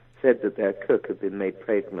Colville, said that their cook had been made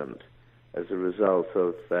pregnant as a result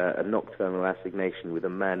of a nocturnal assignation with a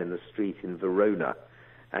man in the street in Verona.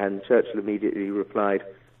 And Churchill immediately replied,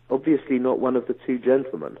 "Obviously not one of the 2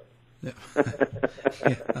 gentlemen."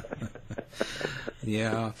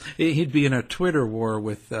 Yeah, he'd be in a Twitter war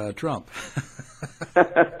with Trump.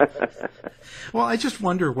 Well, I just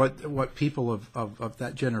wonder what people of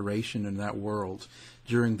that generation and that world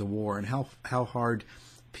during the war, and how hard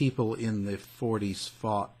people in the 40s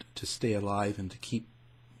fought to stay alive and to keep,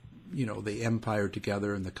 you know, the empire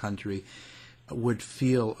together and the country, would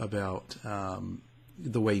feel about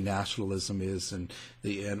the way nationalism is and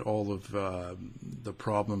all of the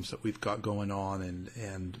problems that we've got going on,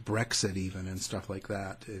 and Brexit even and stuff like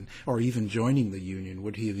that, or even joining the Union.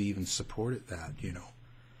 Would he have even supported that, you know?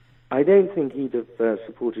 I don't think he'd have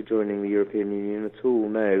supported joining the European Union at all,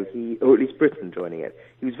 no. Or at least Britain joining it.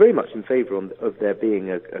 He was very much in favour of there being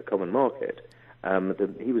a common market.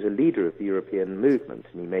 He was a leader of the European movement,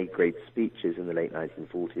 and he made great speeches in the late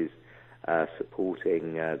 1940s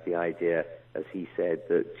supporting the idea, as he said,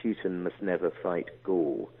 that Teuton must never fight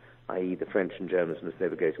Gaul, i.e. the French and Germans must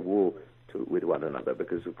never go to war with one another,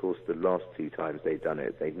 because, of course, the last 2 times they'd done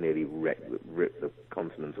it, they'd nearly ripped the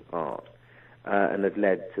continent apart, and had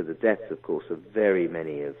led to the deaths, of course, of very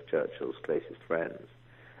many of Churchill's closest friends.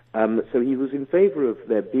 So he was in favour of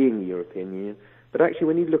there being a European Union, but actually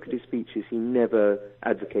when you look at his speeches, he never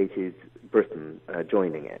advocated Britain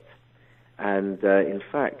joining it. And in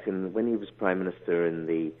fact, when he was Prime Minister in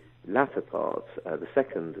the latter part, the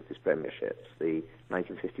second of his premierships, the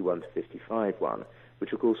 1951 to 55 one,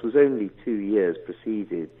 which of course was only 2 years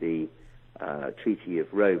preceded the Treaty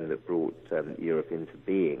of Rome that brought Europe into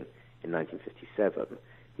being in 1957,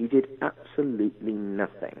 he did absolutely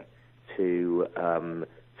nothing to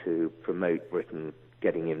promote Britain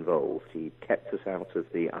getting involved. He kept us out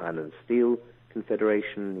of the Iron and Steel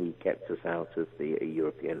Confederation, he kept us out of the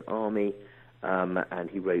European Army, and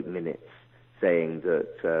he wrote minutes saying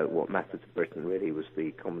that what mattered to Britain really was the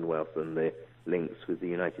Commonwealth and the links with the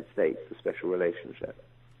United States, the special relationship.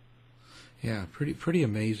 Yeah, pretty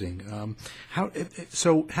amazing.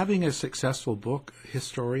 So having a successful book,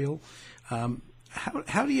 Historial,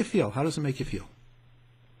 how do you feel? How does it make you feel?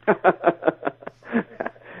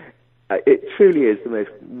 It truly is the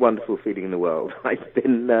most wonderful feeling in the world. I've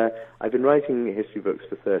been writing history books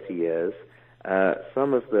for 30 years.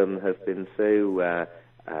 Some of them have been so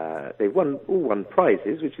they've all won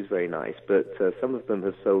prizes, which is very nice. But some of them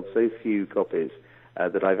have sold so few copies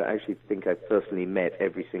that I actually think I've personally met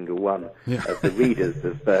every single one of the readers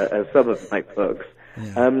of some of my books.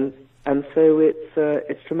 Yeah. And so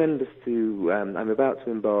it's tremendous to. I'm about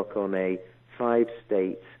to embark on a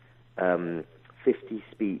 5-state,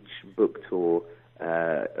 50-speech book tour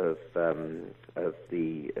of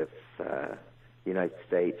the United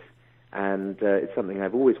States, and it's something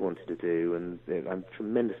I've always wanted to do, and I'm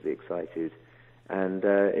tremendously excited. And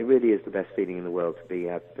it really is the best feeling in the world to be.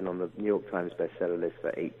 I've been on the New York Times bestseller list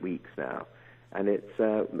for 8 weeks now, and it's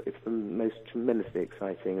the most tremendously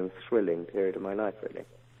exciting and thrilling period of my life, really.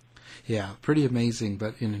 Yeah, pretty amazing,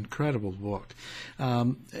 but an incredible book.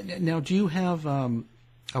 Now, do you have a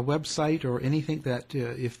website or anything that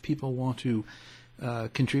if people want to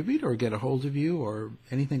contribute or get a hold of you or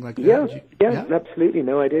anything like that? Yeah, absolutely.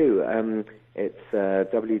 No, I do. It's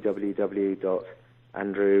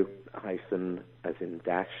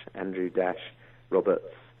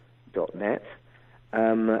www.andrew-roberts.net,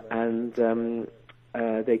 and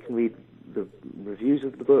they can read the reviews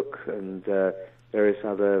of the book and various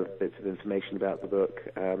other bits of information about the book,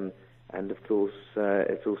 and of course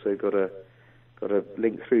it's also got a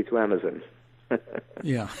link through to Amazon.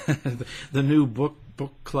 Yeah, the new book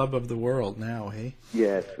club of the world now, hey?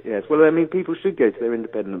 Yes. Well, I mean, people should go to their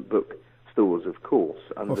independent book stores, of course.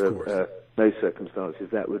 Under most circumstances,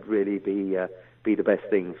 that would really be the best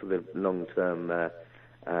thing for the long-term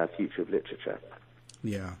future of literature.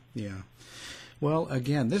 Yeah. Well,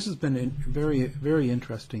 again, this has been a very, very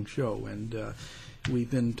interesting show, and we've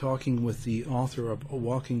been talking with the author of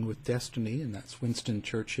Walking with Destiny, and that's Winston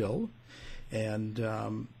Churchill, and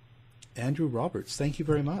Andrew Roberts. Thank you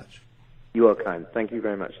very much. You are kind. Thank you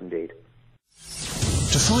very much indeed.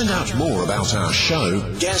 To find out more about our show,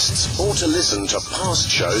 guests, or to listen to past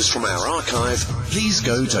shows from our archive, please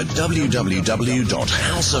go to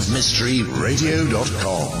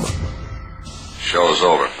www.houseofmysteryradio.com. Show's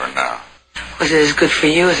over for now. Was it as good for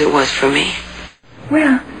you as it was for me?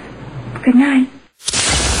 Well, good night.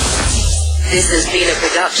 This has been a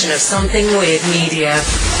production of Something Weird Media.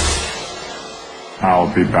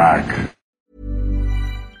 I'll be back.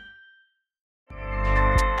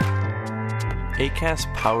 Acast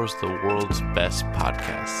powers the world's best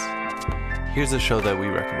podcasts. Here's a show that we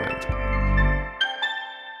recommend.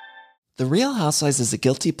 The Real Housewives is a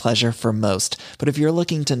guilty pleasure for most, but if you're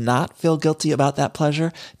looking to not feel guilty about that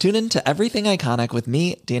pleasure, tune in to Everything Iconic with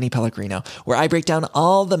me, Danny Pellegrino, where I break down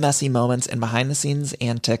all the messy moments and behind-the-scenes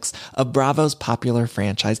antics of Bravo's popular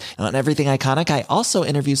franchise. And on Everything Iconic, I also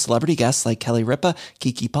interview celebrity guests like Kelly Ripa,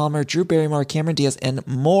 Keke Palmer, Drew Barrymore, Cameron Diaz, and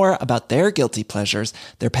more about their guilty pleasures,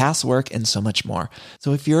 their past work, and so much more.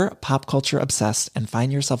 So if you're pop culture obsessed and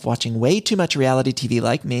find yourself watching way too much reality TV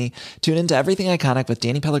like me, tune in to Everything Iconic with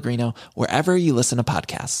Danny Pellegrino, wherever you listen to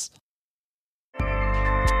podcasts.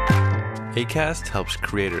 Acast helps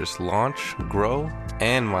creators launch, grow,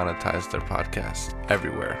 and monetize their podcasts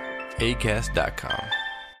everywhere. Acast.com.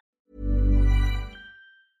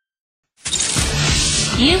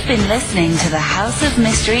 You've been listening to the House of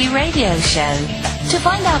Mystery radio show. To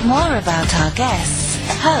find out more about our guests,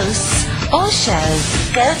 hosts, or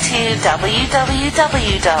shows, go to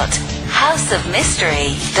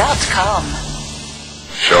www.houseofmystery.com.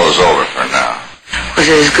 Show's over for now. Was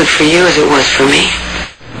it as good for you as it was for me?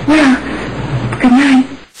 Well, good night.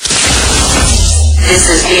 This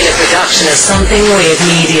has been a production of Something Weird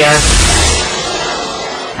Media.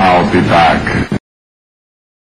 I'll be back.